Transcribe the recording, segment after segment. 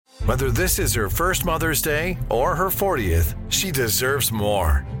Whether this is her first Mother's Day or her 40th, she deserves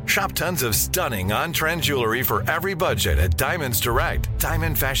more. Shop tons of stunning on-trend jewelry for every budget at Diamonds Direct.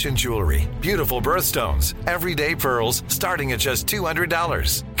 Diamond fashion jewelry, beautiful birthstones, everyday pearls starting at just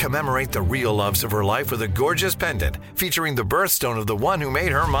 $200. Commemorate the real loves of her life with a gorgeous pendant featuring the birthstone of the one who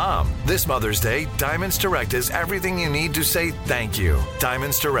made her mom. This Mother's Day, Diamonds Direct is everything you need to say thank you.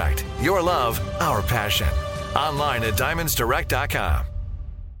 Diamonds Direct. Your love, our passion. Online at diamondsdirect.com.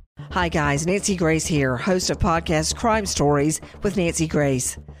 Hi guys, Nancy Grace here, host of podcast Crime Stories with Nancy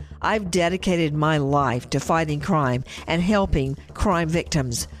Grace. I've dedicated my life to fighting crime and helping crime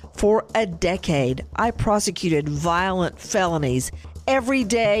victims. For a decade, I prosecuted violent felonies. Every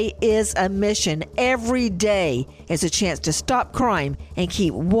day is a mission. Every day is a chance to stop crime and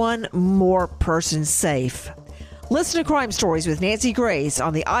keep one more person safe. Listen to Crime Stories with Nancy Grace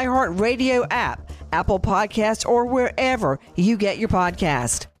on the iHeartRadio app, Apple Podcasts, or wherever you get your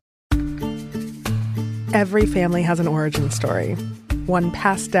podcast. Every family has an origin story, one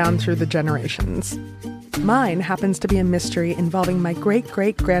passed down through the generations. Mine happens to be a mystery involving my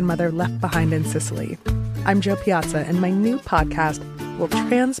great-great-grandmother left behind in Sicily. I'm Jo Piazza, and my new podcast will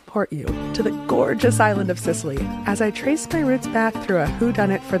transport you to the gorgeous island of Sicily as I trace my roots back through a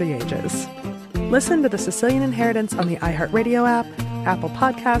whodunit for the ages. Listen to The Sicilian Inheritance on the iHeartRadio app, Apple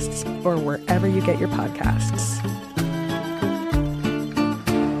Podcasts, or wherever you get your podcasts.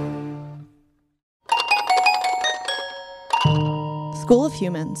 School of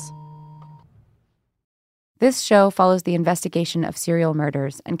Humans. This show follows the investigation of serial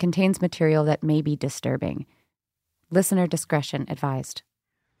murders and contains material that may be disturbing. Listener discretion advised.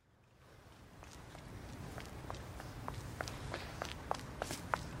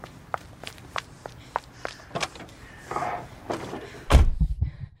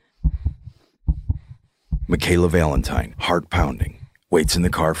 Michaela Valentine, heart pounding, waits in the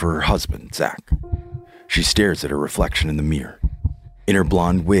car for her husband, Zach. She stares at her reflection in the mirror. In her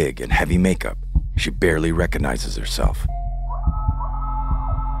blonde wig and heavy makeup, she barely recognizes herself.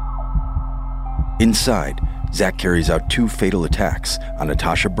 Inside, Zach carries out 2 fatal attacks on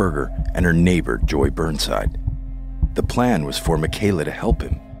Natasha Berger and her neighbor, Joy Burnside. The plan was for Michaela to help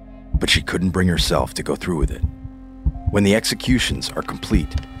him, but she couldn't bring herself to go through with it. When the executions are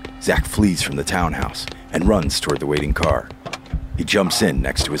complete, Zach flees from the townhouse and runs toward the waiting car. He jumps in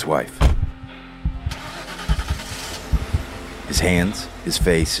next to his wife. His hands, his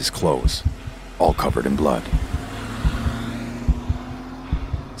face, his clothes, all covered in blood.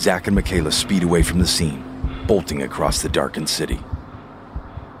 Zach and Michaela speed away from the scene, bolting across the darkened city.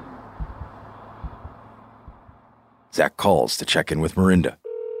 Zach calls to check in with Miranda.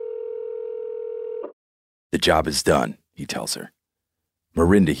 The job is done, he tells her.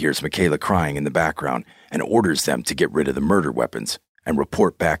 Miranda hears Michaela crying in the background and orders them to get rid of the murder weapons and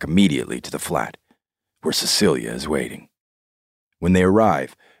report back immediately to the flat, where Cecilia is waiting. When they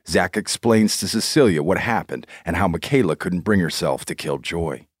arrive, Zach explains to Cecilia what happened and how Michaela couldn't bring herself to kill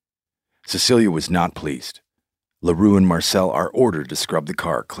Joy. Cecilia was not pleased. LaRue and Marcel are ordered to scrub the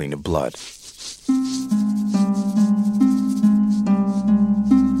car clean of blood.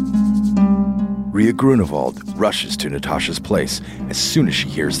 Ria Grunewald rushes to Natasha's place as soon as she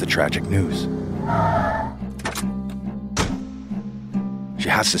hears the tragic news. She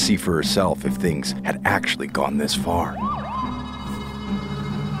has to see for herself if things had actually gone this far.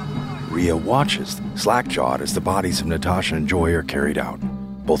 Ria watches, slack-jawed, as the bodies of Natasha and Joy are carried out,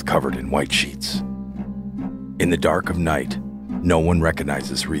 both covered in white sheets. In the dark of night, no one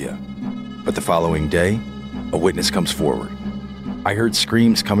recognizes Ria. But the following day, a witness comes forward. I heard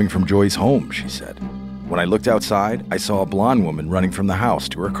screams coming from Joy's home, she said. When I looked outside, I saw a blonde woman running from the house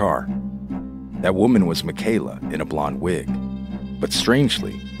to her car. That woman was Michaela in a blonde wig. But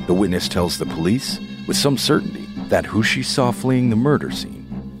strangely, the witness tells the police with some certainty that who she saw fleeing the murder scene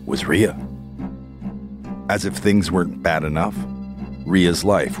was Ria. As if things weren't bad enough, Ria's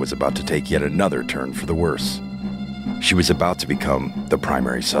life was about to take yet another turn for the worse. She was about to become the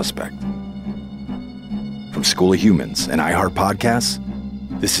primary suspect. From School of Humans and iHeart Podcasts,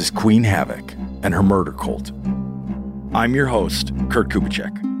 this is Queen Havoc and her murder cult. I'm your host, Kurt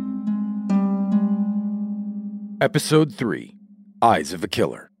Kubitschek. Episode 3, Eyes of a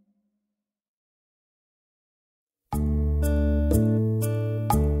Killer.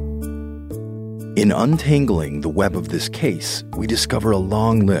 In untangling the web of this case, we discover a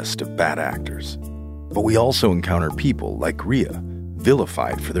long list of bad actors. But we also encounter people like Ria,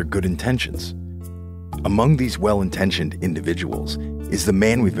 vilified for their good intentions. Among these well-intentioned individuals is the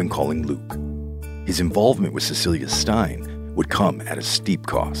man we've been calling Luke. His involvement with Cecilia Stein would come at a steep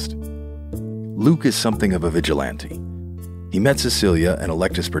cost. Luke is something of a vigilante. He met Cecilia and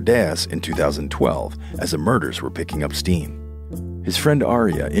Alektis Pardeas in 2012 as the murders were picking up steam. His friend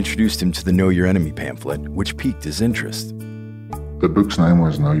Arya introduced him to the Know Your Enemy pamphlet, which piqued his interest. The book's name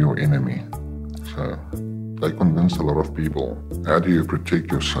was Know Your Enemy. So they convinced a lot of people. How do you protect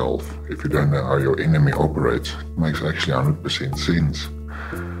yourself if you don't know how your enemy operates? It makes actually 100% sense.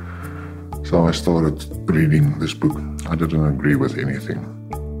 So I started reading this book. I didn't agree with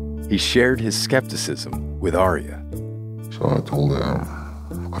anything. He shared his skepticism with Arya. So I told her,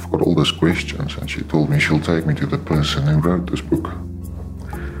 I've got all these questions, and she told me she'll take me to the person who wrote this book.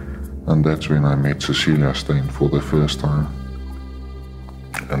 And that's when I met Cecilia Steyn for the first time.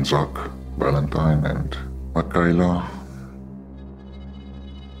 And Zach, Valentine, and Michaela.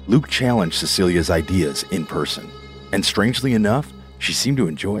 Luke challenged Cecilia's ideas in person, and strangely enough, she seemed to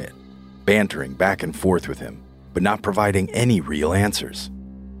enjoy it, bantering back and forth with him, but not providing any real answers.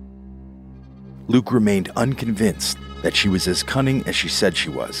 Luke remained unconvinced that she was as cunning as she said she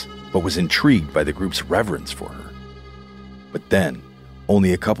was, but was intrigued by the group's reverence for her. But then,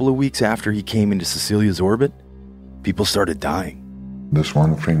 only a couple of weeks after he came into Cecilia's orbit, people started dying. This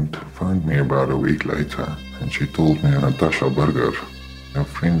one friend phoned me about a week later, and she told me Natasha Berger, her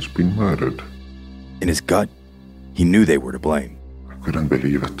friend's been murdered. In his gut, he knew they were to blame. I couldn't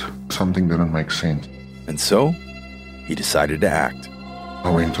believe it. Something didn't make sense. And so, he decided to act. I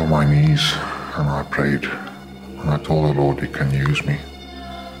went on my knees and I prayed. And I told the Lord, He can use me.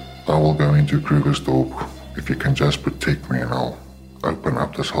 I will go into Krugersdorp if He can just protect me, and I'll open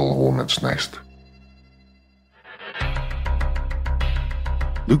up this whole hornet's nest.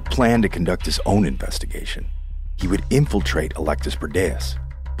 Luke planned to conduct his own investigation. He would infiltrate Alektis Pardeas,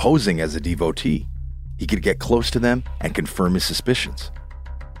 posing as a devotee. He could get close to them and confirm his suspicions.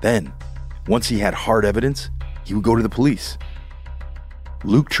 Then, once he had hard evidence, he would go to the police.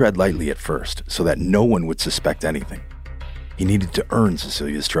 Luke tread lightly at first so that no one would suspect anything. He needed to earn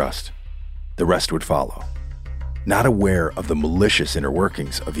Cecilia's trust. The rest would follow. Not aware of the malicious inner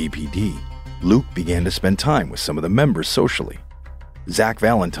workings of EPD, Luke began to spend time with some of the members socially, Zach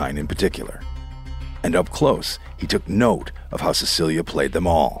Valentine in particular. And up close, he took note of how Cecilia played them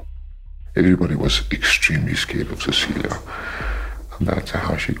all. Everybody was extremely scared of Cecilia. And that's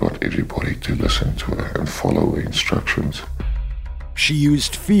how she got everybody to listen to her and follow her instructions. She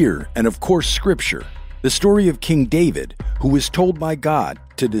used fear and, of course, scripture, the story of King David, who was told by God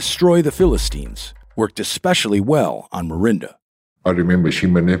to destroy the Philistines, worked especially well on Mirinda. I remember she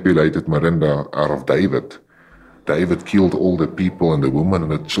manipulated Mirinda out of David. David killed all the people and the women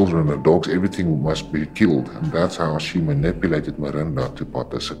and the children and the dogs. Everything must be killed. And that's how she manipulated Mirinda to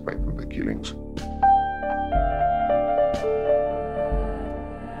participate in the killings.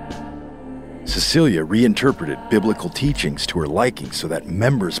 Cecilia reinterpreted biblical teachings to her liking so that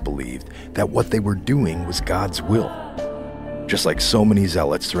members believed that what they were doing was God's will, just like so many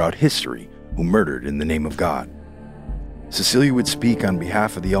zealots throughout history who murdered in the name of God. Cecilia would speak on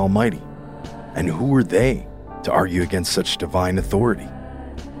behalf of the Almighty, and who were they to argue against such divine authority?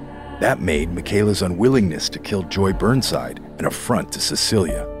 That made Michaela's unwillingness to kill Joy Burnside an affront to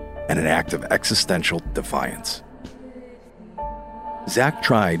Cecilia and an act of existential defiance. Zach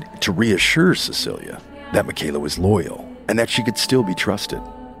tried to reassure Cecilia that Michaela was loyal and that she could still be trusted,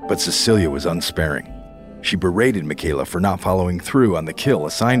 but Cecilia was unsparing. She berated Michaela for not following through on the kill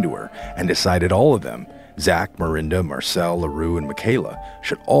assigned to her and decided all of them, Zach, Mirinda, Marcel, LaRue, and Michaela,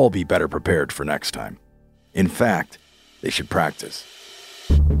 should all be better prepared for next time. In fact, they should practice.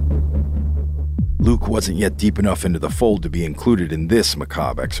 Luke wasn't yet deep enough into the fold to be included in this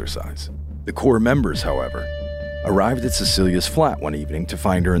macabre exercise. The core members, however, arrived at Cecilia's flat one evening to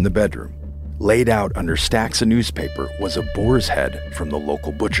find her in the bedroom. Laid out under stacks of newspaper was a boar's head from the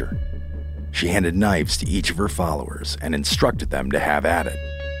local butcher. She handed knives to each of her followers and instructed them to have at it.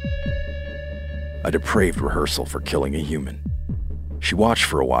 A depraved rehearsal for killing a human. She watched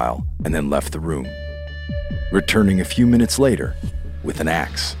for a while and then left the room, returning a few minutes later with an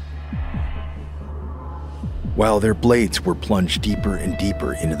axe. While their blades were plunged deeper and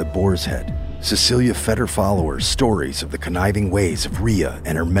deeper into the boar's head, Cecilia fed her followers stories of the conniving ways of Rhea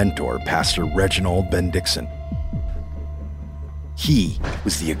and her mentor, Pastor Reginald Bendixson. He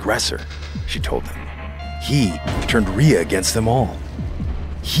was the aggressor, she told them. He turned Rhea against them all.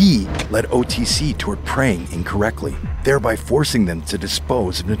 He led OTC toward praying incorrectly, thereby forcing them to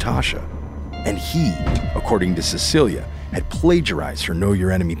dispose of Natasha. And he, according to Cecilia, had plagiarized her Know Your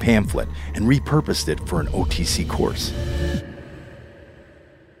Enemy pamphlet and repurposed it for an OTC course.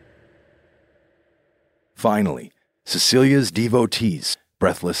 Finally, Cecilia's devotees,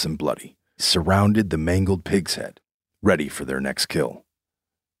 breathless and bloody, surrounded the mangled pig's head, ready for their next kill.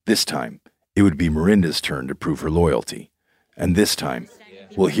 This time, it would be Mirinda's turn to prove her loyalty. And this time,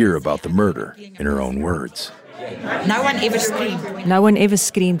 we'll hear about the murder in her own words. No one ever screamed. No one ever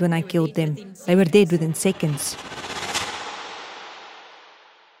screamed when I killed them. They were dead within seconds.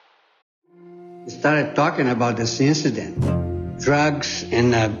 We started talking about this incident. Drugs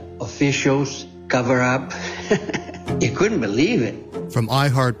and officials cover up. You couldn't believe it. From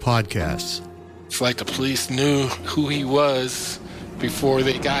iHeart Podcasts. It's like the police knew who he was before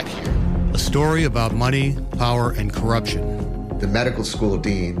they got here. A story about money, power, and corruption. The medical school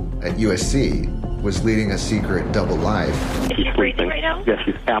dean at USC was leading a secret double life. Is she breathing right now? Yes,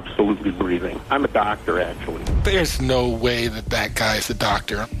 she's absolutely breathing. I'm a doctor, actually. There's no way that guy's a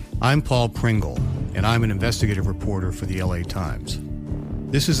doctor. I'm Paul Pringle, and I'm an investigative reporter for the LA Times.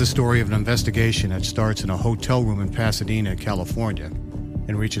 This is the story of an investigation that starts in a hotel room in Pasadena, California,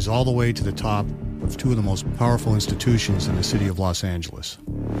 and reaches all the way to the top of two of the most powerful institutions in the city of Los Angeles.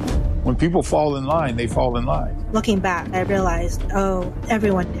 When people fall in line, they fall in line. Looking back, I realized,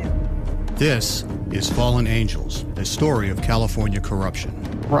 everyone knew. This is Fallen Angels, a story of California corruption.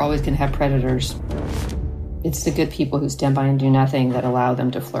 We're always going to have predators. It's the good people who stand by and do nothing that allow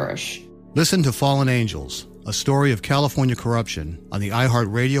them to flourish. Listen to Fallen Angels, a story of California corruption on the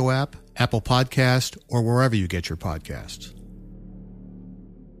iHeartRadio app, Apple Podcast, or wherever you get your podcasts.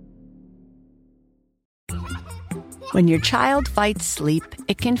 When your child fights sleep,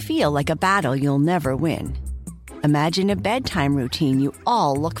 it can feel like a battle you'll never win. Imagine a bedtime routine you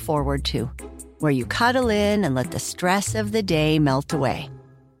all look forward to, where you cuddle in and let the stress of the day melt away.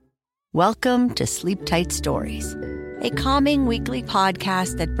 Welcome to Sleep Tight Stories, a calming weekly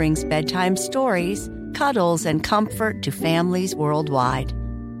podcast that brings bedtime stories, cuddles, and comfort to families worldwide.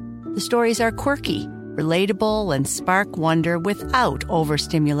 The stories are quirky, relatable, and spark wonder without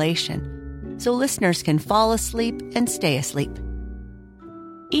overstimulation, so listeners can fall asleep and stay asleep.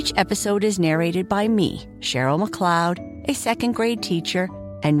 Each episode is narrated by me, Cheryl McLeod, a second-grade teacher,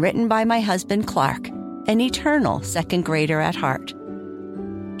 and written by my husband, Clark, an eternal second grader at heart.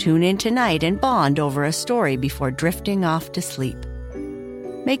 Tune in tonight and bond over a story before drifting off to sleep.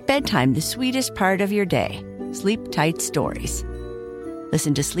 Make bedtime the sweetest part of your day. Sleep Tight Stories.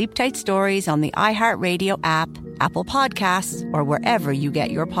 Listen to Sleep Tight Stories on the iHeartRadio app, Apple Podcasts, or wherever you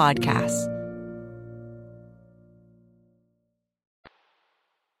get your podcasts.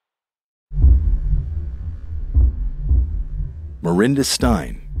 Marinda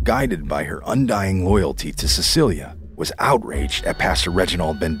Stein, guided by her undying loyalty to Cecilia, was outraged at Pastor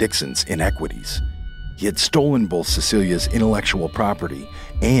Reginald Bendixen's inequities. He had stolen both Cecilia's intellectual property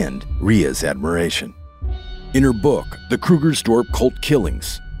and Ria's admiration. In her book, The Krugersdorp Cult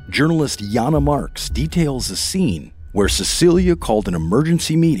Killings, journalist Jana Marks details a scene where Cecilia called an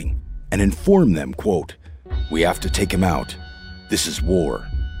emergency meeting and informed them, quote, "We have to take him out. This is war.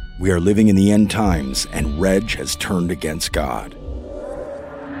 We are living in the end times, and Reg has turned against God."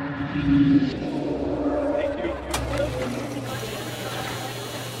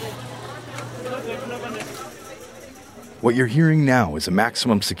 What you're hearing now is a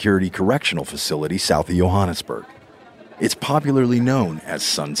maximum security correctional facility south of Johannesburg. It's popularly known as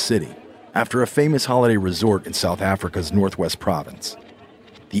Sun City, after a famous holiday resort in South Africa's Northwest Province.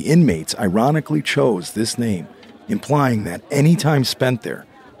 The inmates ironically chose this name, implying that any time spent there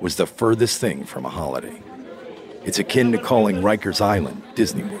was the furthest thing from a holiday. It's akin to calling Rikers Island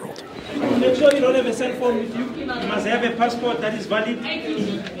Disney World. Make sure you don't have a cell phone with you. You must have a passport that is valid.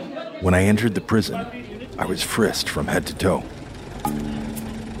 When I entered the prison, I was frisked from head to toe.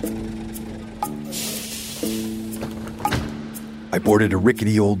 I boarded a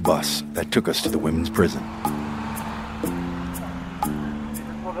rickety old bus that took us to the women's prison.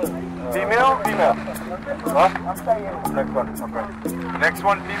 Female? Huh? Next one. Okay. Next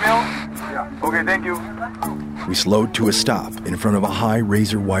one, female? Yeah. Okay, thank you. We slowed to a stop in front of a high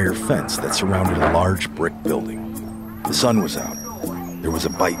razor wire fence that surrounded a large brick building. The sun was out. There was a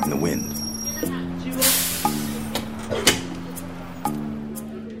bite in the wind.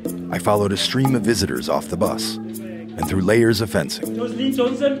 I followed a stream of visitors off the bus and through layers of fencing.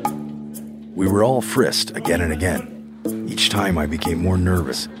 We were all frisked again and again. Each time I became more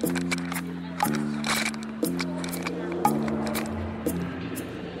nervous.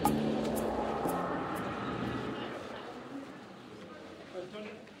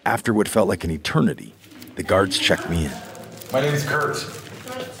 After what felt like an eternity, the guards checked me in. My name is Kurt.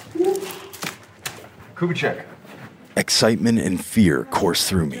 Kubicek. Excitement and fear coursed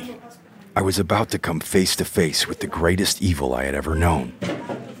through me. I was about to come face to face with the greatest evil I had ever known.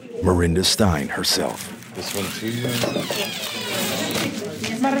 Marinda Stein herself. This one to you.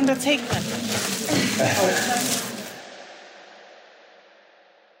 Marinda, take them.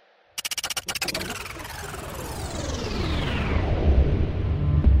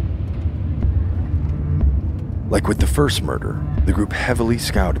 Like with the first murder, the group heavily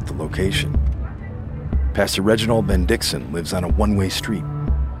scouted the location. Pastor Reginald Bendixson lives on a one-way street.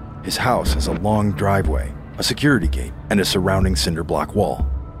 His house has a long driveway, a security gate, and a surrounding cinder block wall.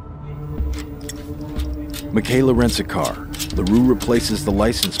 Michaela rents a car. LaRue replaces the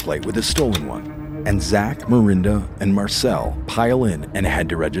license plate with a stolen one. And Zach, Marinda, and Marcel pile in and head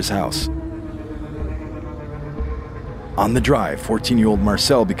to Reg's house. On the drive, 14-year-old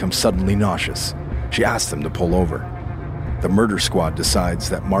Marcel becomes suddenly nauseous. She asks them to pull over. The murder squad decides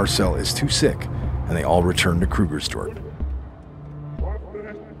that Marcel is too sick, and they all return to Krugersdorp.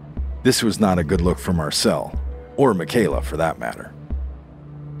 This was not a good look for Marcel, or Michaela for that matter.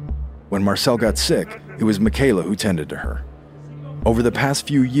 When Marcel got sick, it was Michaela who tended to her. Over the past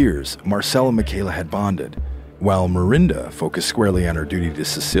few years, Marcel and Michaela had bonded. While Marinda focused squarely on her duty to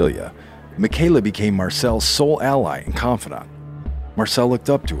Cecilia, Michaela became Marcel's sole ally and confidant. Marcel looked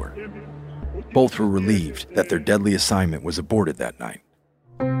up to her. Both were relieved that their deadly assignment was aborted that night.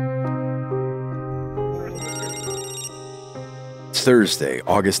 It's Thursday,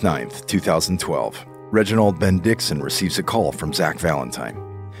 August 9th, 2012. Reginald Bendixson receives a call from Zach Valentine.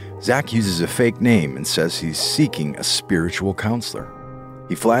 Zach uses a fake name and says he's seeking a spiritual counselor.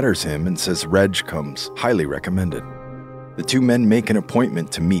 He flatters him and says Reg comes highly recommended. The two men make an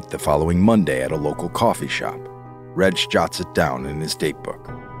appointment to meet the following Monday at a local coffee shop. Reg jots it down in his date book.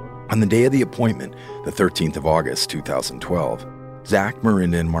 On the day of the appointment, the 13th of August, 2012, Zach,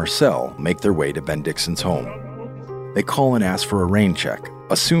 Marinda, and Marcel make their way to Bendixson's home. They call and ask for a rain check,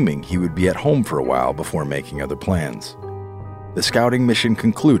 assuming he would be at home for a while before making other plans. The scouting mission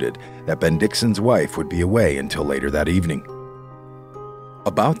concluded that Bendixson's wife would be away until later that evening.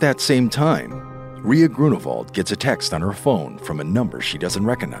 About that same time, Ria Grunewald gets a text on her phone from a number she doesn't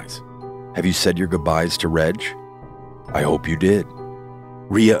recognize. "Have you said your goodbyes to Reg?" "I hope you did."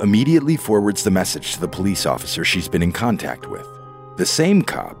 Ria immediately forwards the message to the police officer she's been in contact with, the same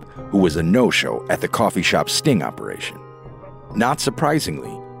cop who was a no-show at the coffee shop sting operation. Not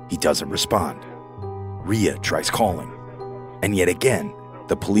surprisingly, he doesn't respond. Ria tries calling, and yet again,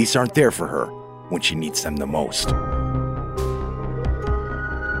 the police aren't there for her when she needs them the most.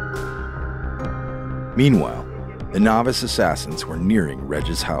 Meanwhile, the novice assassins were nearing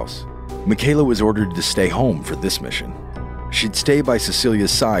Reg's house. Michaela was ordered to stay home for this mission. She'd stay by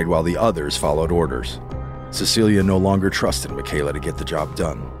Cecilia's side while the others followed orders. Cecilia no longer trusted Michaela to get the job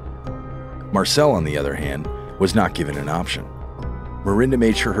done. Marcel, on the other hand, was not given an option. Marinda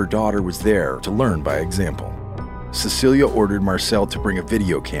made sure her daughter was there to learn by example. Cecilia ordered Marcel to bring a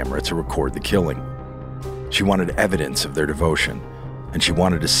video camera to record the killing. She wanted evidence of their devotion, and she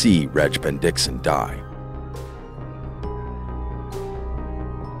wanted to see Reg Bendixson die.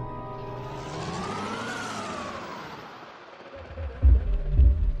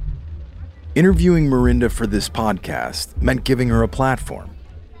 Interviewing Marinda for this podcast meant giving her a platform.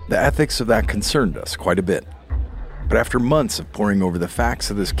 The ethics of that concerned us quite a bit. But after months of poring over the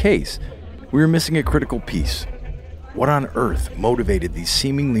facts of this case, we were missing a critical piece. What on earth motivated these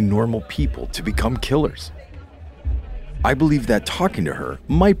seemingly normal people to become killers? I believe that talking to her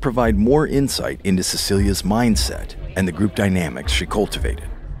might provide more insight into Cecilia's mindset and the group dynamics she cultivated.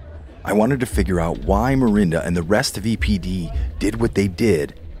 I wanted to figure out why Marinda and the rest of EPD did what they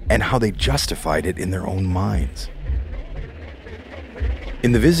did and how they justified it in their own minds.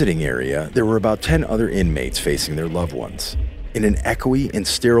 In the visiting area, there were about 10 other inmates facing their loved ones, in an echoey and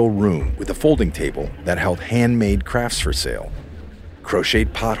sterile room with a folding table that held handmade crafts for sale,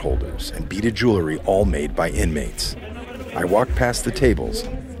 crocheted pot holders, and beaded jewelry all made by inmates. I walked past the tables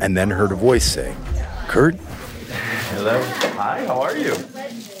and then heard a voice say, "Kurt?" Hello. Hi, how are you?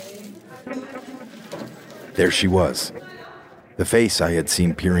 There she was. The face I had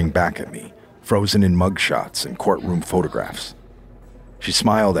seen peering back at me, frozen in mugshots and courtroom photographs. She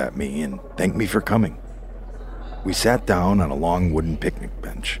smiled at me and thanked me for coming. We sat down on a long wooden picnic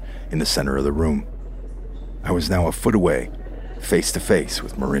bench in the center of the room. I was now a foot away, face to face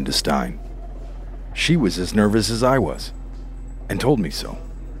with Marinda Stein. She was as nervous as I was, and told me so.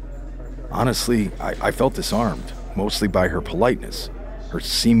 Honestly, I felt disarmed, mostly by her politeness, her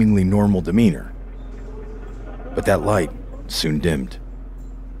seemingly normal demeanor. But that light soon dimmed,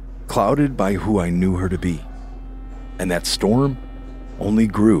 clouded by who I knew her to be. And that storm only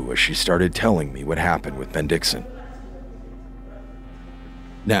grew as she started telling me what happened with Bendixson.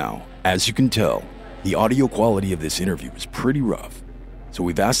 Now, as you can tell, the audio quality of this interview is pretty rough, so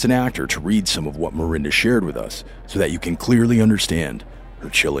we've asked an actor to read some of what Marinda shared with us so that you can clearly understand her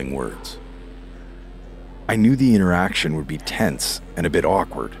chilling words. I knew the interaction would be tense and a bit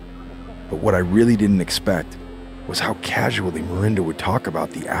awkward, but what I really didn't expect was how casually Marinda would talk about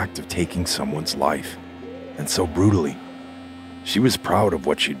the act of taking someone's life. and so brutally. She was proud of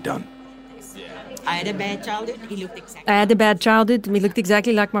what she'd done. I had a bad childhood. He looked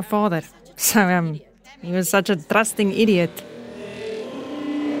exactly like my father. So, he was such a trusting idiot.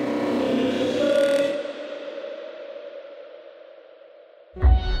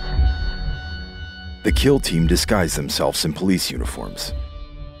 The kill team disguised themselves in police uniforms.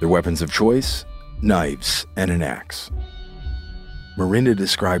 Their weapons of choice? Knives and an axe. Mirinda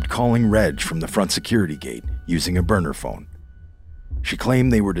described calling Reg from the front security gate using a burner phone. She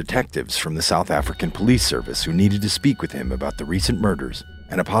claimed they were detectives from the South African Police Service who needed to speak with him about the recent murders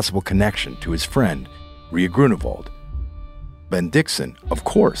and a possible connection to his friend, Ria Grunewald. Ben Dixon, of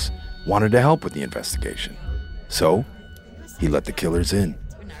course, wanted to help with the investigation. So, he let the killers in.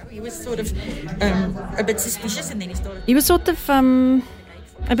 He was sort of a bit suspicious, and then he started...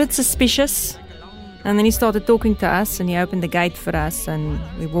 A bit suspicious. And then he started talking to us, and he opened the gate for us, and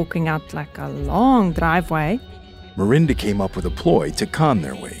we're walking out like a long driveway. Mirinda came up with a ploy to con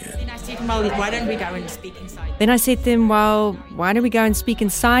their way in. Then I said, well, why don't we go and speak inside? Then I said to him, well, why don't we go and speak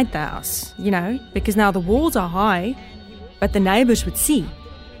inside the house? You know, because now the walls are high, but the neighbors would see.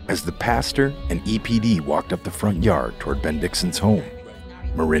 As the pastor and EPD walked up the front yard toward Ben Dixon's home,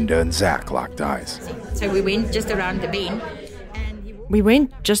 Mirinda and Zach locked eyes. So we went just around the bend.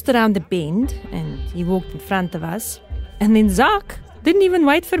 And he walked in front of us. And then Zach didn't even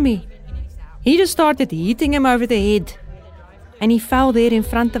wait for me. He just started hitting him over the head. And he fell there in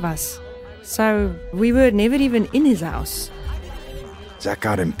front of us. So we were never even in his house. Zach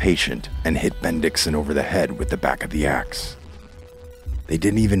got impatient and hit Ben Dixon over the head with the back of the axe. They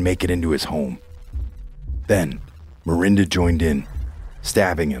didn't even make it into his home. Then, Mirinda joined in,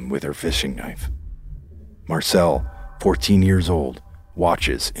 stabbing him with her fishing knife. Marcel, 14 years old,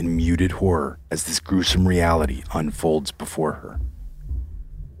 watches in muted horror as this gruesome reality unfolds before her.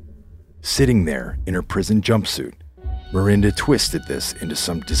 Sitting there in her prison jumpsuit, Mirinda twisted this into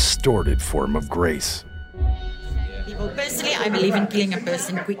some distorted form of grace. Well, personally, I believe in killing a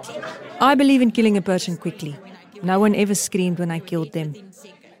person quickly. I believe in killing a person quickly. No one ever screamed when I killed them.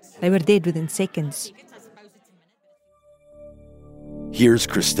 They were dead within seconds. Here's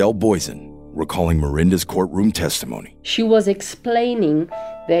Christelle Boysen recalling Mirinda's courtroom testimony. She was explaining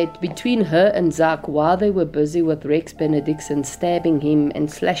that between her and Zach, while they were busy with Rex Benedictson stabbing him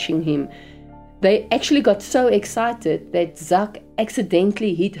and slashing him, they actually got so excited that Zach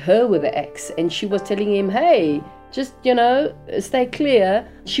accidentally hit her with the axe, and she was telling him, hey, just, stay clear.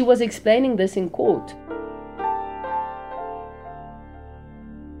 She was explaining this in court.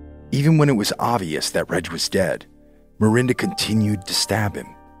 Even when it was obvious that Reg was dead, Mirinda continued to stab him.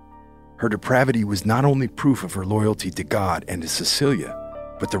 Her depravity was not only proof of her loyalty to God and to Cecilia,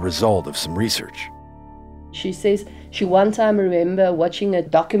 but the result of some research. She says she one time remember watching a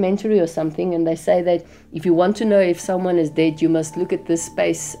documentary or something, and they say that if you want to know if someone is dead, you must look at this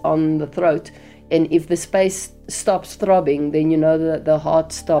space on the throat, and if the space stops throbbing, then you know that the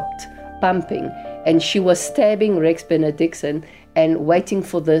heart stopped pumping. And she was stabbing Rex Benedictson and waiting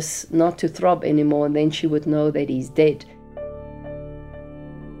for this not to throb anymore, and then she would know that he's dead.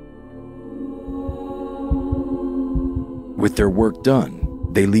 With their work done,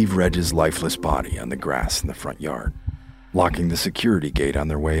 they leave Reg's lifeless body on the grass in the front yard, locking the security gate on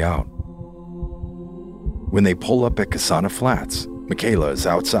their way out. When they pull up at Cassana Flats, Michaela is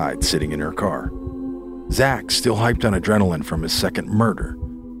outside sitting in her car. Zach, still hyped on adrenaline from his second murder,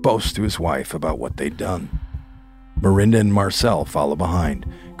 boasts to his wife about what they'd done. Mirinda and Marcel follow behind,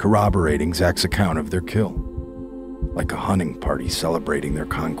 corroborating Zach's account of their kill, like a hunting party celebrating their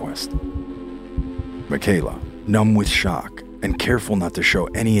conquest. Michaela, numb with shock and careful not to show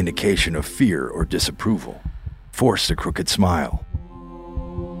any indication of fear or disapproval, forced a crooked smile.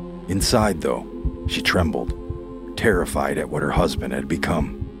 Inside, though, she trembled, terrified at what her husband had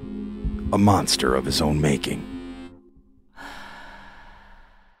become, a monster of his own making.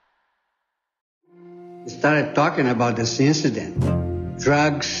 We started talking about this incident.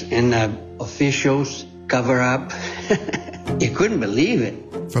 Drugs and officials cover up. You couldn't believe it.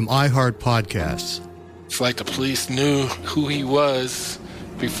 From iHeart Podcasts. It's like the police knew who he was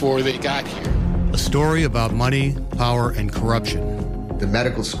before they got here. A story about money, power, and corruption. The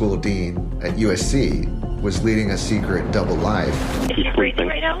medical school dean at USC was leading a secret double life. She's breathing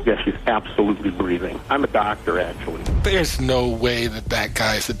right now? Yes, she's absolutely breathing. I'm a doctor, actually. There's no way that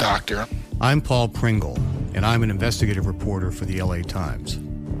guy is a doctor. I'm Paul Pringle, and I'm an investigative reporter for the LA Times.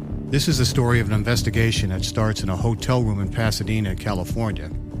 This is the story of an investigation that starts in a hotel room in Pasadena, California,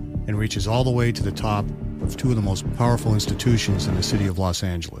 and reaches all the way to the top of two of the most powerful institutions in the city of Los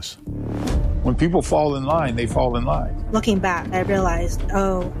Angeles. When people fall in line, they fall in line. Looking back, I realized,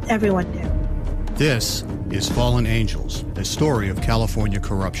 everyone knew. This is Fallen Angels, a story of California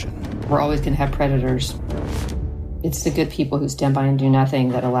corruption. We're always going to have predators. It's the good people who stand by and do nothing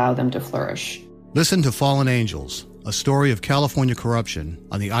that allow them to flourish. Listen to Fallen Angels, a story of California corruption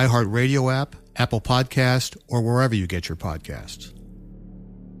on the iHeartRadio app, Apple Podcast, or wherever you get your podcasts.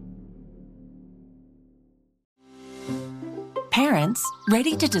 Parents,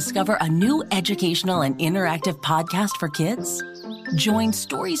 ready to discover a new educational and interactive podcast for kids? Join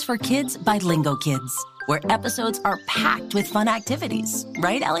Stories for Kids by Lingo Kids, where episodes are packed with fun activities.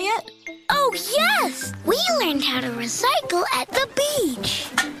 Right, Elliot? Oh, yes! We learned how to recycle at the beach.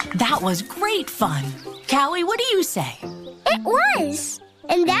 That was great fun. Callie, what do you say? It was.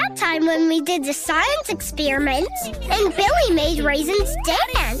 And that time when we did the science experiments and Billy made raisins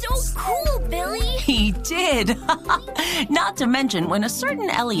dance. So cool, Billy. He did. Not to mention when a certain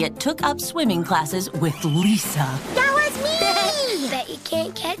Elliot took up swimming classes with Lisa. That was me. Bet you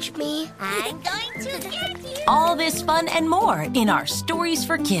can't catch me. I'm going to get you. All this fun and more in our Stories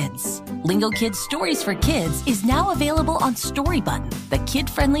for Kids. Lingo Kids Stories for Kids is now available on Storybutton, the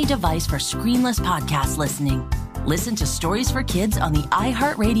kid-friendly device for screenless podcast listening. Listen to Stories for Kids on the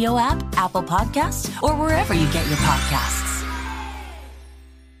iHeartRadio app, Apple Podcasts, or wherever you get your podcasts.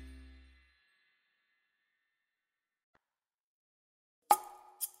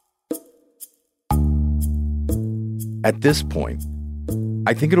 At this point,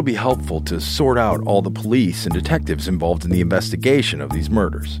 I think it'll be helpful to sort out all the police and detectives involved in the investigation of these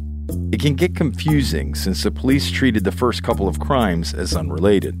murders. It can get confusing since the police treated the first couple of crimes as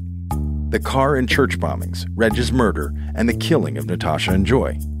unrelated. The car and church bombings, Reg's murder, and the killing of Natasha and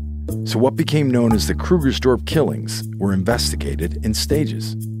Joy. So what became known as the Krugersdorp killings were investigated in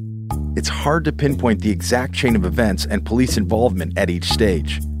stages. It's hard to pinpoint the exact chain of events and police involvement at each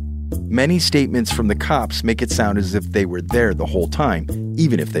stage. Many statements from the cops make it sound as if they were there the whole time,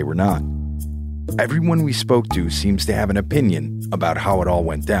 even if they were not. Everyone we spoke to seems to have an opinion about how it all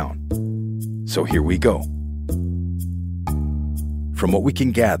went down. So here we go. From what we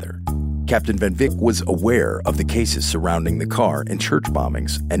can gather, Captain Van Vyck was aware of the cases surrounding the car and church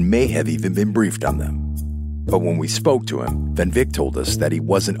bombings and may have even been briefed on them. But when we spoke to him, Van Vyck told us that he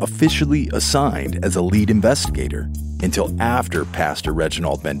wasn't officially assigned as a lead investigator until after Pastor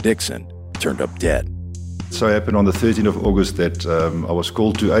Reginald Bendixen turned up dead. So it happened on the 13th of August that I was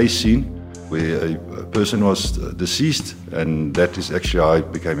called to a scene where a person was deceased, and that is actually how I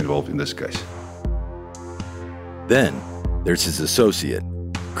became involved in this case. Then there's his associate,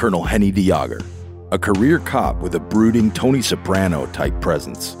 Colonel Henny de Jager, a career cop with a brooding Tony Soprano-type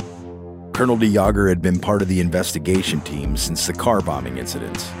presence. Colonel de Jager had been part of the investigation team since the car bombing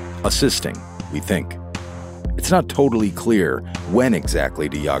incidents, assisting, we think. It's not totally clear when exactly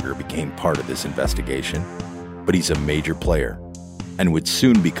de Jager became part of this investigation, but he's a major player and would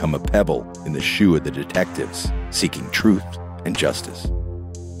soon become a pebble in the shoe of the detectives seeking truth and justice.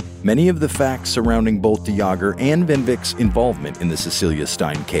 Many of the facts surrounding both de Jager and Van Vyck's involvement in the Cecilia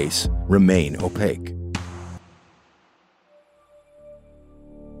Stein case remain opaque.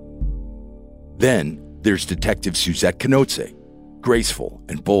 Then there's Detective Suzette Knotze, graceful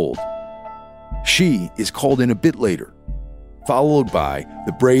and bold. She is called in a bit later, followed by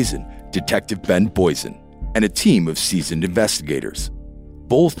the brazen Detective Ben Boysen and a team of seasoned investigators.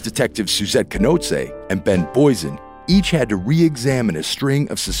 Both Detective Suzette Knotze and Ben Boysen each had to re-examine a string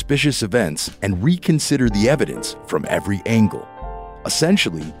of suspicious events and reconsider the evidence from every angle.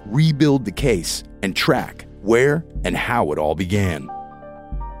 Essentially, rebuild the case and track where and how it all began.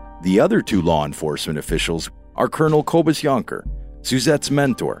 The other two law enforcement officials are Colonel Kobus Jonker, Suzette's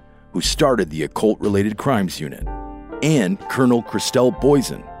mentor, who started the occult-related crimes unit, and Colonel Christelle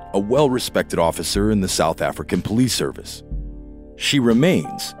Boysen, a well-respected officer in the South African Police Service. She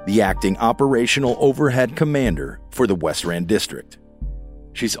remains the acting operational overhead commander for the West Rand District.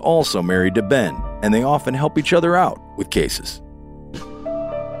 She's also married to Ben, and they often help each other out with cases.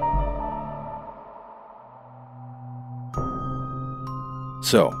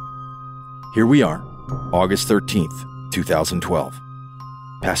 So, here we are, August 13th, 2012.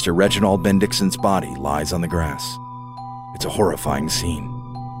 Pastor Reginald Bendixen's body lies on the grass. It's a horrifying scene.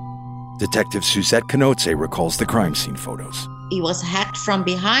 Detective Suzette Knotze recalls the crime scene photos. He was hacked from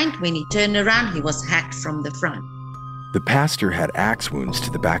behind. When he turned around, he was hacked from the front. The pastor had axe wounds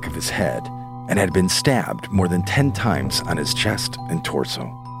to the back of his head and had been stabbed more than 10 times on his chest and torso.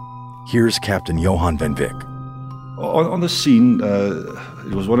 Here's Captain Johan Van Vyck. On the scene,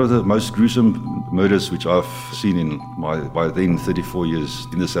 it was one of the most gruesome murders which I've seen in my, by then, 34 years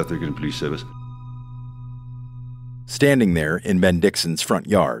in the South African Police Service. Standing there in Bendixen's front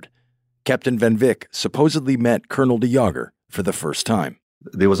yard, Captain Van Vyck supposedly met Colonel de Jager for the first time.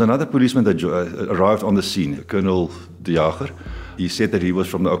 There was another policeman that arrived on the scene, Colonel De Jager. He said that he was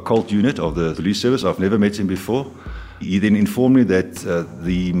from the occult unit of the police service. I've never met him before. He then informed me that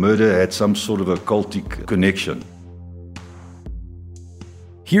the murder had some sort of occultic connection.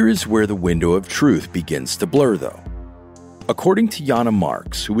 Here is where the window of truth begins to blur, though. According to Jana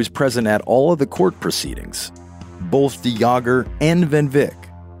Marks, who was present at all of the court proceedings, both De Jager and Van Wyk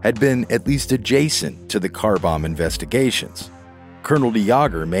had been at least adjacent to the car bomb investigations. Colonel De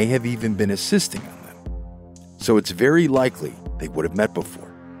Jager may have even been assisting on them. So it's very likely they would have met before.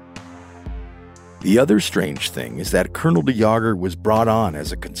 The other strange thing is that Colonel De Jager was brought on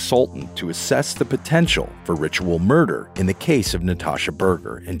as a consultant to assess the potential for ritual murder in the case of Natasha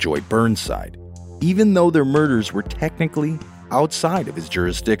Berger and Joy Burnside, even though their murders were technically outside of his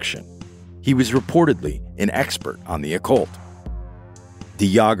jurisdiction. He was reportedly an expert on the occult. De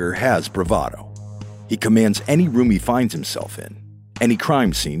Jager has bravado. He commands any room he finds himself in, any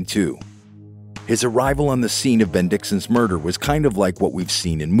crime scene too. His arrival on the scene of Ben Dixon's murder was kind of like what we've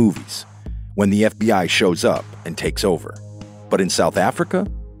seen in movies, when the FBI shows up and takes over. But in South Africa,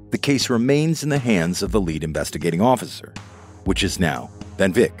 the case remains in the hands of the lead investigating officer, which is now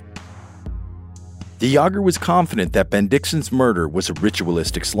Van Wyk. De Jager was confident that Ben Dixon's murder was a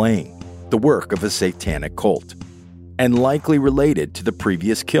ritualistic slaying, the work of a satanic cult, and likely related to the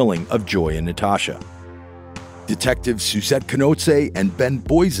previous killing of Joy and Natasha. Detectives Suzette Knotze and Ben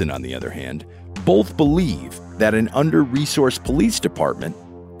Boysen, on the other hand, both believe that an under-resourced police department,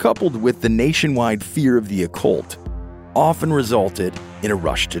 coupled with the nationwide fear of the occult, often resulted in a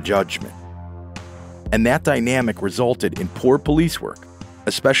rush to judgment. And that dynamic resulted in poor police work,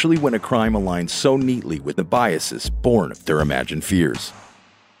 especially when a crime aligns so neatly with the biases born of their imagined fears.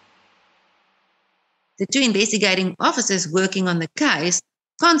 The two investigating officers working on the case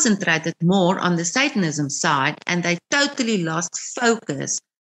concentrated more on the Satanism side, and they totally lost focus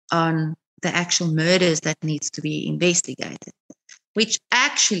on the actual murders that needs to be investigated, which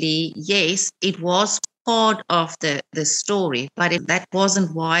actually, yes, it was part of the story, but that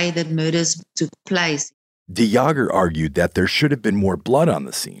wasn't why the murders took place. De Jager argued that there should have been more blood on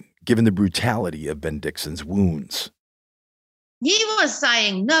the scene, given the brutality of Ben Dixon's wounds. He was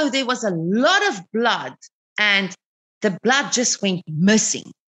saying, no, there was a lot of blood, and the blood just went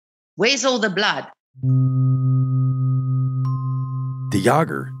missing. Where's all the blood? De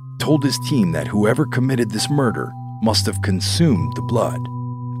Jager told his team that whoever committed this murder must have consumed the blood,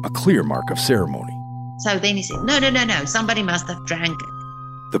 a clear mark of ceremony. So then he said, no, somebody must have drank it.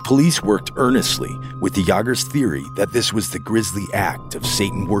 The police worked earnestly with De Jager's theory that this was the grisly act of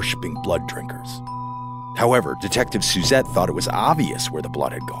Satan-worshipping blood drinkers. However, Detective Suzette thought it was obvious where the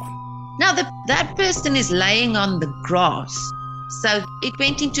blood had gone. Now, that person is laying on the grass, so it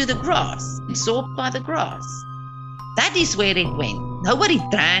went into the grass, absorbed by the grass. That is where it went. Nobody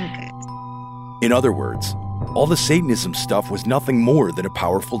drank it. In other words, all the Satanism stuff was nothing more than a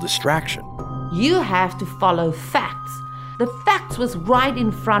powerful distraction. You have to follow facts. The facts was right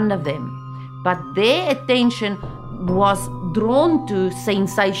in front of them, but their attention was drawn to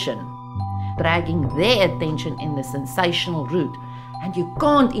sensation, dragging their attention in the sensational route, and you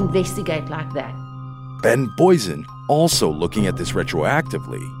can't investigate like that. Ben Boysen, also looking at this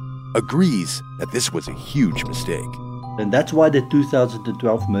retroactively, agrees that this was a huge mistake. And that's why the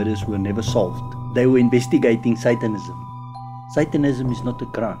 2012 murders were never solved. They were investigating Satanism. Satanism is not a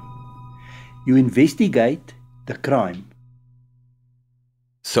crime. You investigate the crime.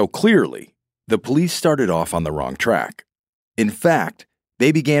 So clearly, the police started off on the wrong track. In fact,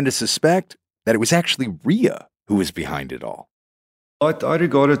 they began to suspect that it was actually Ria who was behind it all. I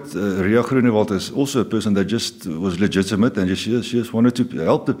regarded Ria Groenewald as also a person that just was legitimate and she just wanted to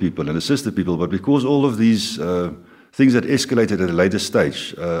help the people and assist the people. But because all of these things that escalated at a later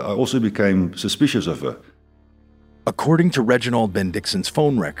stage, I also became suspicious of her. According to Reginald Ben Dixon's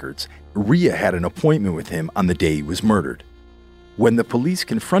phone records, Ria had an appointment with him on the day he was murdered. When the police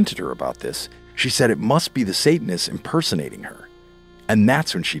confronted her about this, she said it must be the Satanists impersonating her. And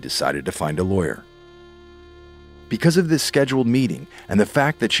that's when she decided to find a lawyer. Because of this scheduled meeting and the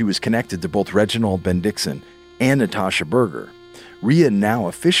fact that she was connected to both Reginald Ben Dixon and Natasha Berger, Ria now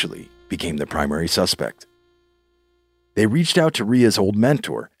officially became the primary suspect. They reached out to Ria's old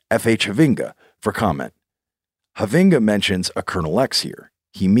mentor, F.H. Havinga, for comment. Havinga mentions a Colonel X here.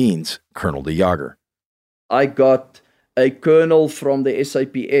 He means Colonel De Jager. I got a colonel from the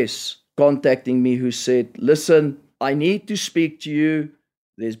SAPS contacting me who said, listen, I need to speak to you.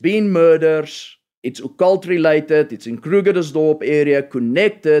 There's been murders. It's occult related. It's in Krugersdorp area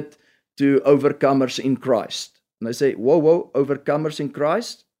connected to Overcomers in Christ. And I say, whoa, Overcomers in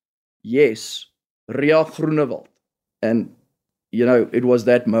Christ? Yes, Ria Groenewald. And it was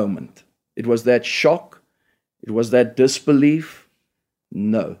that moment. It was that shock. It was that disbelief.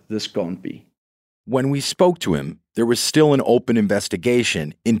 No, this can't be. When we spoke to him, there was still an open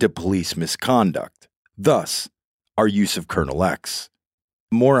investigation into police misconduct. Thus, our use of Colonel X.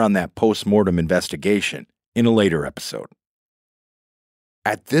 More on that post-mortem investigation in a later episode.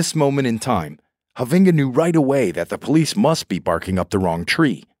 At this moment in time, Havinga knew right away that the police must be barking up the wrong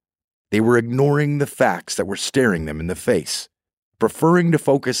tree. They were ignoring the facts that were staring them in the face, preferring to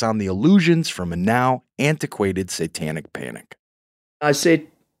focus on the illusions from a now antiquated satanic panic. I said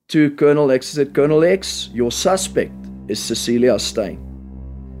to Colonel X, Colonel X, your suspect is Cecilia Steyn.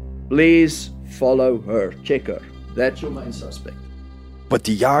 Please follow her, check her. That's your main suspect. But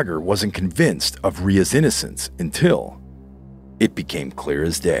De Jager wasn't convinced of Ria's innocence until it became clear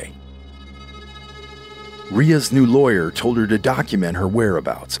as day. Ria's new lawyer told her to document her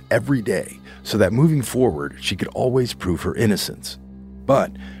whereabouts every day so that moving forward she could always prove her innocence.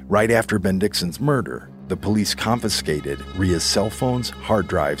 But right after Ben Dixon's murder, the police confiscated Ria's cell phones, hard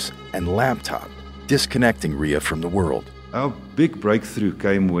drives, and laptop, disconnecting Ria from the world. Our big breakthrough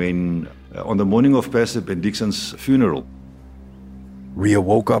came when, on the morning of Pastor Ben Dixon's funeral, Ria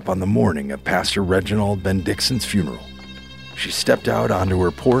woke up on the morning of Pastor Reginald Ben Dixon's funeral. She stepped out onto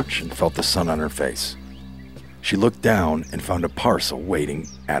her porch and felt the sun on her face. She looked down and found a parcel waiting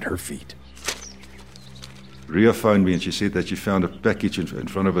at her feet. Ria phoned me and she said that she found a package in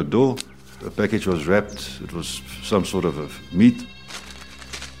front of her door. The package was wrapped. It was some sort of a meat.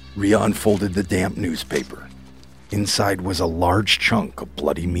 Ria unfolded the damp newspaper. Inside was a large chunk of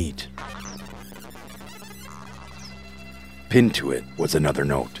bloody meat. Pinned to it was another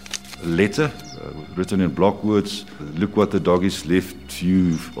note. A letter written in block words. Look what the doggies left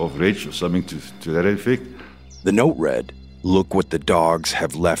you of Reg, or something to that effect. The note read, "Look what the dogs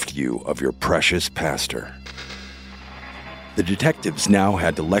have left you of your precious pastor." The detectives now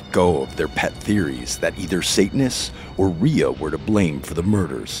had to let go of their pet theories that either Satanists or Ria were to blame for the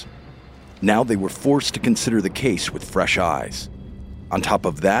murders. Now they were forced to consider the case with fresh eyes. On top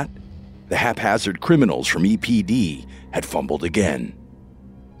of that, the haphazard criminals from EPD had fumbled again.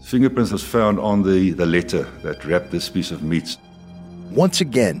 Fingerprints was found on the letter that wrapped this piece of meat. Once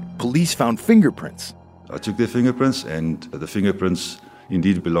again, police found fingerprints. I took their fingerprints, and the fingerprints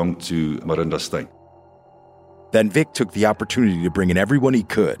indeed belonged to Marinda Steyn. Then Vic took the opportunity to bring in everyone he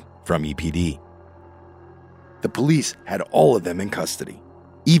could from EPD. The police had all of them in custody,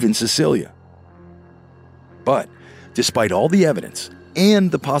 even Cecilia. But despite all the evidence and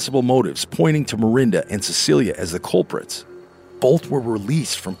the possible motives pointing to Marinda and Cecilia as the culprits, both were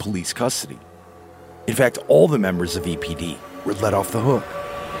released from police custody. In fact, all the members of EPD were let off the hook.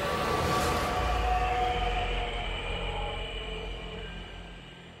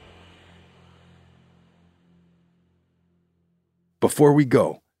 Before we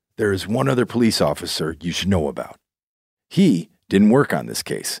go, there is one other police officer you should know about. He didn't work on this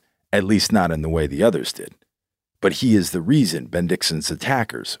case, at least not in the way the others did. But he is the reason Ben Dixon's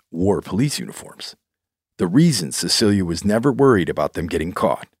attackers wore police uniforms. The reason Cecilia was never worried about them getting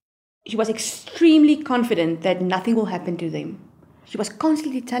caught. She was extremely confident that nothing will happen to them. She was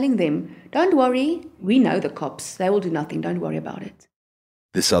constantly telling them, "Don't worry, we know the cops. They will do nothing. Don't worry about it."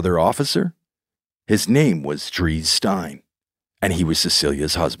 This other officer? His name was Dries Steyn, and he was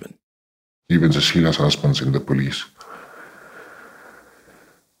Cecilia's husband. Even Cecilia's husband's in the police.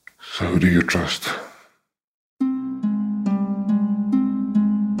 So who do you trust?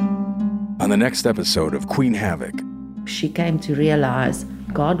 On the next episode of Queen Havoc, she came to realize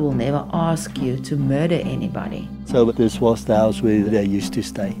God will never ask you to murder anybody. So this was the house where they used to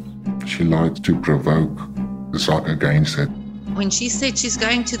stay. She lied to provoke Zak against it. When she said she's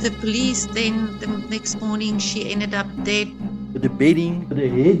going to the police, then the next morning she ended up dead. The bedding, the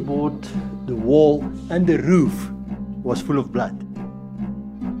headboard, the wall, and the roof was full of blood.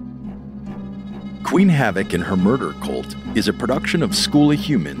 Queen Havoc and Her Murder Cult is a production of School of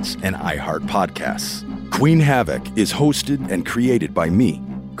Humans and iHeart Podcasts. Queen Havoc is hosted and created by me,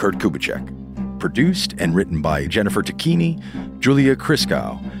 Kurt Kubitschek. Produced and written by Jennifer Tacchini, Julia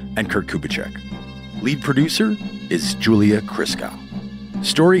Kriskow, and Kurt Kubitschek. Lead producer is Julia Kriskow.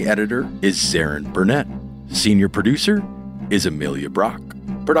 Story editor is Zarin Burnett. Senior producer is Amelia Brock.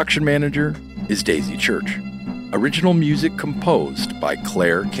 Production manager is Daisy Church. Original music composed by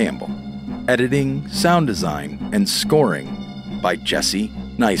Claire Campbell. Editing, sound design, and scoring by Jesse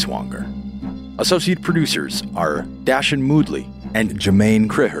Neiswanger. Associate producers are Dashin Moodley and Jermaine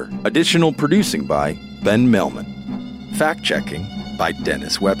Kriher. Additional producing by Ben Melman. Fact-checking by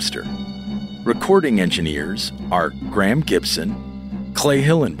Dennis Webster. Recording engineers are Graham Gibson, Clay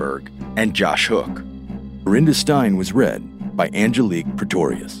Hillenberg, and Josh Hook. Marinda Steyn was read by Angelique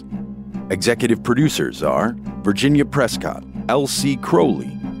Pretorius. Executive producers are Virginia Prescott, L.C.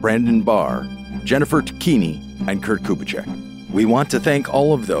 Crowley, Brandon Barr, Jennifer Takini, and Kurt Kubicek. We want to thank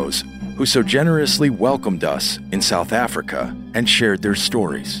all of those who so generously welcomed us in South Africa and shared their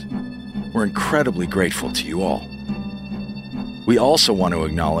stories. We're incredibly grateful to you all. We also want to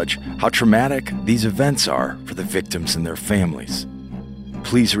acknowledge how traumatic these events are for the victims and their families.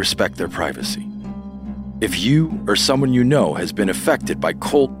 Please respect their privacy. If you or someone you know has been affected by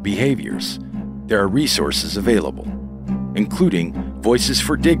cult behaviors, there are resources available, including Voices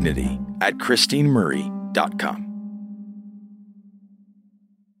for Dignity at ChristineMurray.com.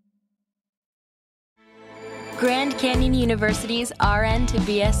 Grand Canyon University's RN to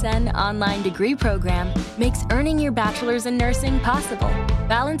BSN online degree program makes earning your bachelor's in nursing possible.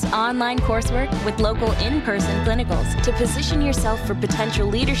 Balance online coursework with local in-person clinicals to position yourself for potential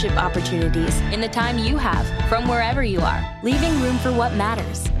leadership opportunities in the time you have from wherever you are, leaving room for what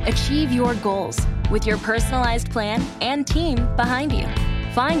matters. Achieve your goals with your personalized plan and team behind you.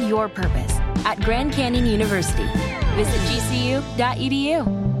 Find your purpose at Grand Canyon University. Visit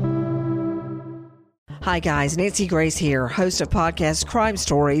gcu.edu. Hi guys, Nancy Grace here, host of podcast Crime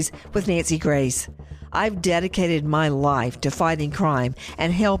Stories with Nancy Grace. I've dedicated my life to fighting crime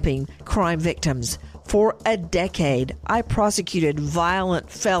and helping crime victims. For a decade, I prosecuted violent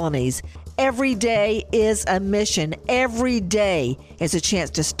felonies. Every day is a mission. Every day is a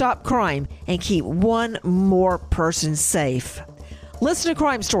chance to stop crime and keep one more person safe. Listen to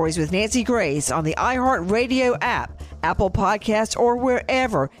Crime Stories with Nancy Grace on the iHeartRadio app, Apple Podcasts, or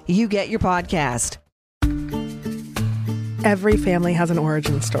wherever you get your podcast. Every family has an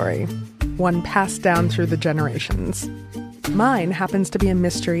origin story, one passed down through the generations. Mine happens to be a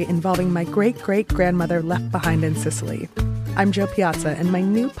mystery involving my great-great-grandmother left behind in Sicily. I'm Jo Piazza, and my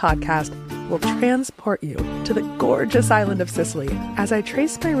new podcast will transport you to the gorgeous island of Sicily as I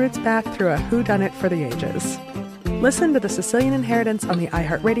trace my roots back through a whodunit for the ages. Listen to The Sicilian Inheritance on the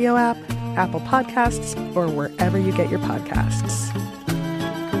iHeartRadio app, Apple Podcasts, or wherever you get your podcasts.